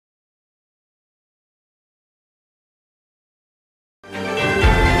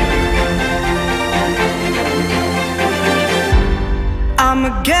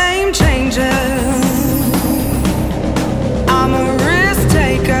I'm a game changer. I'm a risk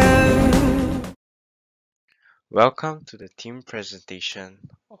taker. Welcome to the team presentation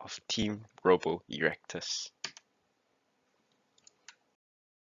of Team RoboErectus.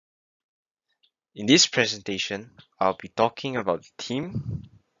 In this presentation, I'll be talking about the team,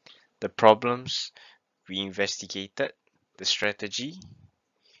 the problems we investigated, the strategy,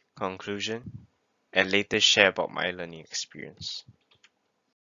 conclusion, and later share about my learning experience.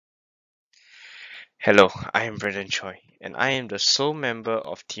 Hello, I am Brendan Choi, and I am the sole member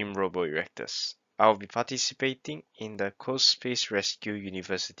of Team RoboErectus. I will be participating in the CoSpace Rescue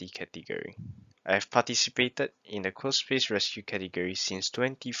University category. I have participated in the CoSpace Rescue category since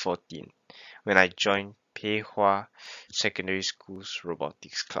 2014, when I joined 𝗃𝗄𝗯 Secondary School's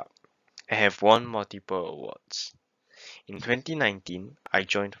Robotics Club. I have won multiple awards. In 2019, I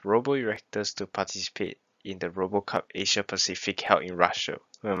joined RoboErectus to participate in the RoboCup Asia-Pacific held in Russia,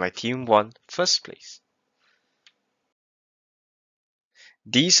 where my team won first place.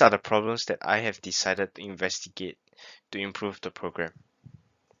 These are the problems that I have decided to investigate to improve the program.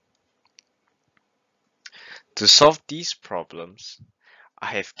 To solve these problems, I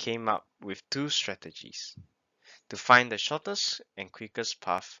have came up with two strategies. To find the shortest and quickest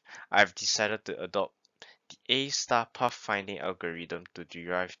path, I have decided to adopt the 𝗘𝗲𝙯 pathfinding algorithm to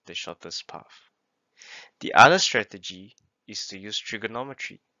derive the shortest path. The other strategy is to use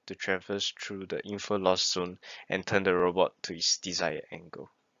trigonometry to traverse through the info loss zone and turn the robot to its desired angle.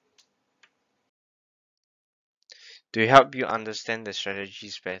 To help you understand the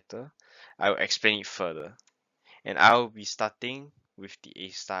strategies better, I will explain it further, and I will be starting with the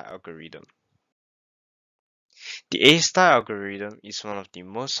𝗘𝗯 algorithm. The 𝗘𝗯 algorithm is one of the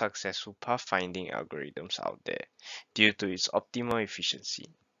most successful pathfinding algorithms out there due to its optimal efficiency.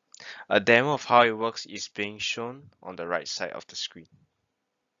 A demo of how it works is being shown on the right side of the screen.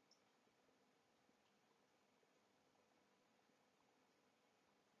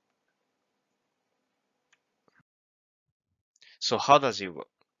 So how does it work?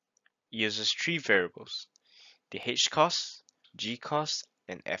 It uses three variables: the h-cost, g-cost,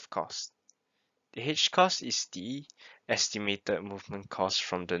 and f-cost. The h-cost is the estimated movement cost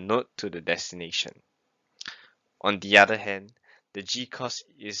from the node to the destination. On the other hand, the g-cost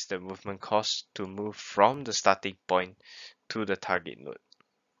is the movement cost to move from the starting point to the target node.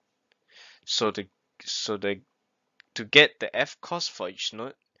 To get the f-cost for each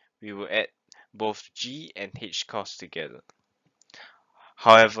node, we will add both g and h-cost together.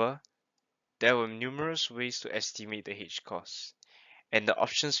 However, there were numerous ways to estimate the h-cost, and the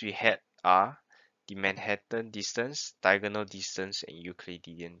options we had are the Manhattan distance, diagonal distance, and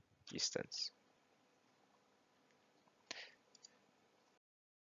Euclidean distance.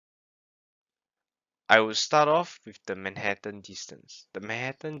 I will start off with the Manhattan distance. The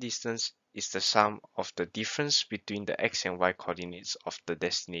Manhattan distance is the sum of the difference between the x and y coordinates of the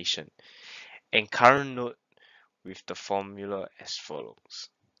destination and current node with the formula as follows.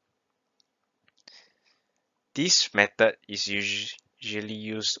 This method is usually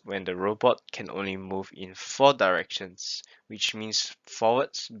used when the robot can only move in 4 directions, which means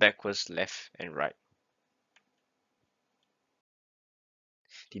forwards, backwards, left, and right.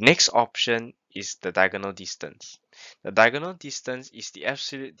 The next option is the diagonal distance. The diagonal distance is the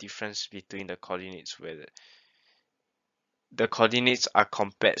absolute difference between the coordinates where the coordinates are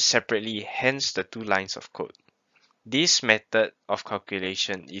compared separately, hence the two lines of code. This method of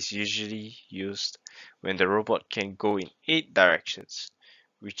calculation is usually used when the robot can go in 8 directions,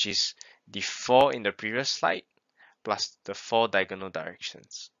 which is the 4 in the previous slide plus the 4 diagonal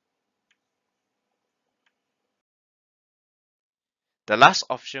directions. The last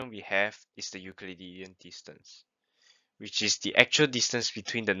option we have is the Euclidean distance, which is the actual distance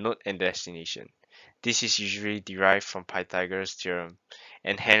between the node and destination. This is usually derived from Pythagoras' theorem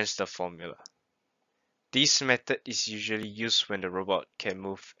and hence the formula. This method is usually used when the robot can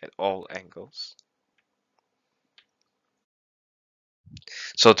move at all angles.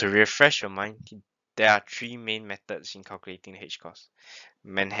 So to refresh your mind, there are 3 main methods in calculating the h-cost: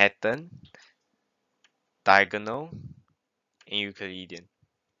 Manhattan, diagonal, and Euclidean.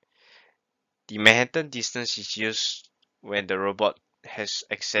 The Manhattan distance is used when the robot has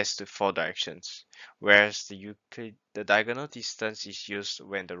access to 4 directions, whereas the diagonal distance is used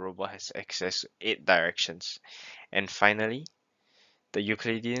when the robot has access to 8 directions. And finally, the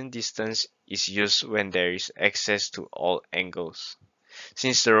Euclidean distance is used when there is access to all angles.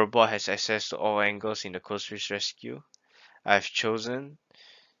 Since the robot has access to all angles in the CoSpace Rescue, I have chosen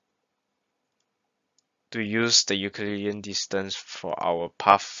to use the Euclidean distance for our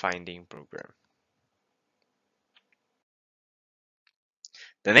pathfinding program.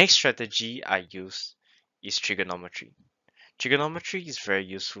 The next strategy I use is trigonometry. Trigonometry is very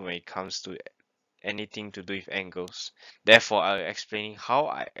useful when it comes to anything to do with angles. Therefore, I'll be explaining how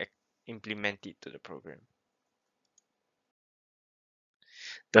I implement it to the program.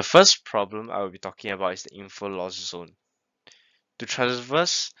 The first problem I will be talking about is the info loss zone. To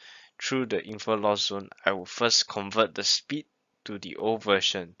traverse through the info loss zone, I will first convert the speed to the old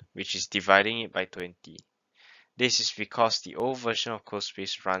version, which is dividing it by 20. This is because the old version of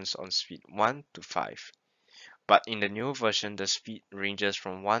CoSpace runs on speed 1 to 5, but in the new version the speed ranges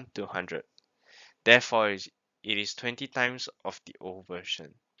from 1 to 100. Therefore, it is 20 times of the old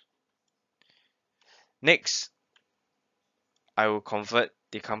version. Next, I will convert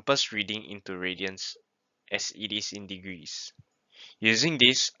the compass reading into radians as it is in degrees. Using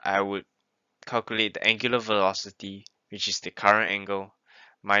this, I would calculate the angular velocity, which is the current angle,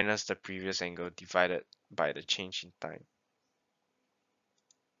 minus the previous angle divided by the change in time.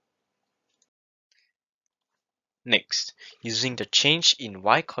 Next, using the change in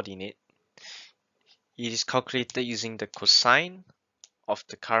y coordinate, it is calculated using the cosine of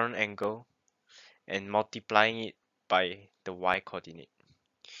the current angle and multiplying it by the y coordinate.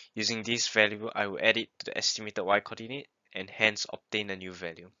 Using this value, I will add it to the estimated y coordinate and hence obtain a new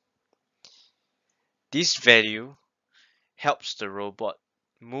value. This value helps the robot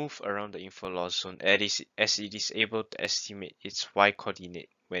move around the info loss zone as it is able to estimate its y coordinate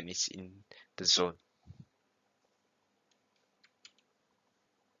when it's in the zone.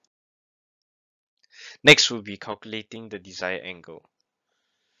 Next, we'll be calculating the desired angle.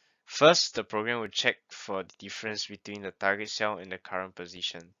 First, the program will check for the difference between the target cell and the current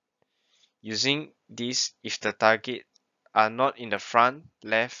position. Using this, if the target are not in the front,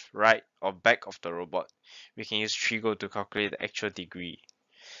 left, right, or back of the robot, we can use trigo to calculate the actual degree.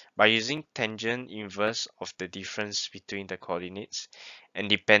 By using tangent inverse of the difference between the coordinates, and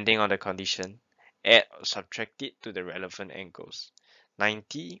depending on the condition, add or subtract it to the relevant angles,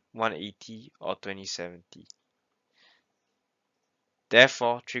 90, 180, or 2070.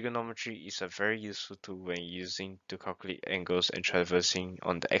 Therefore, trigonometry is a very useful tool when using to calculate angles and traversing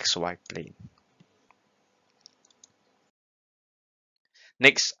on the XY plane.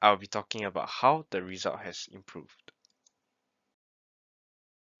 Next, I'll be talking about how the result has improved.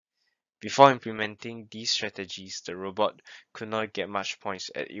 Before implementing these strategies, the robot could not get much points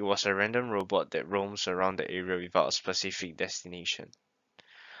as it was a random robot that roams around the area without a specific destination.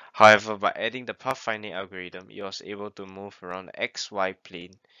 However, by adding the pathfinding algorithm, it was able to move around the XY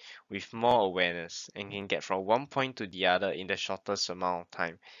plane with more awareness and can get from one point to the other in the shortest amount of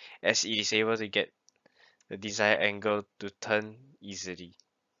time, as it is able to get the desired angle to turn easily.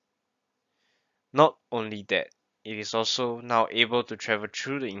 Not only that, it is also now able to travel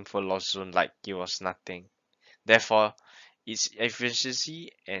through the info loss zone like it was nothing. Therefore, its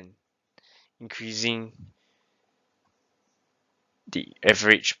efficiency and increasing the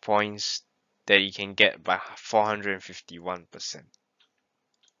average points that you can get by 451%.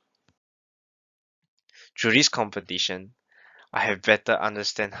 Through this competition, I have better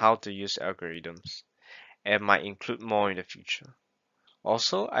understand how to use algorithms and might include more in the future.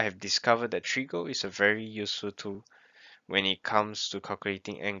 Also, I have discovered that trigo is a very useful tool when it comes to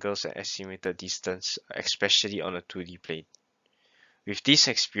calculating angles and estimated distance, especially on a 2D plane. With this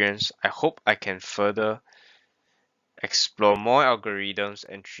experience, I hope I can further explore more algorithms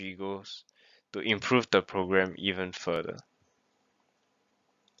and trigos to improve the program even further.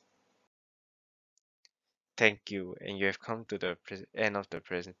 Thank you, and you have come to the end of the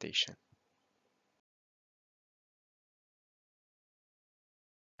presentation.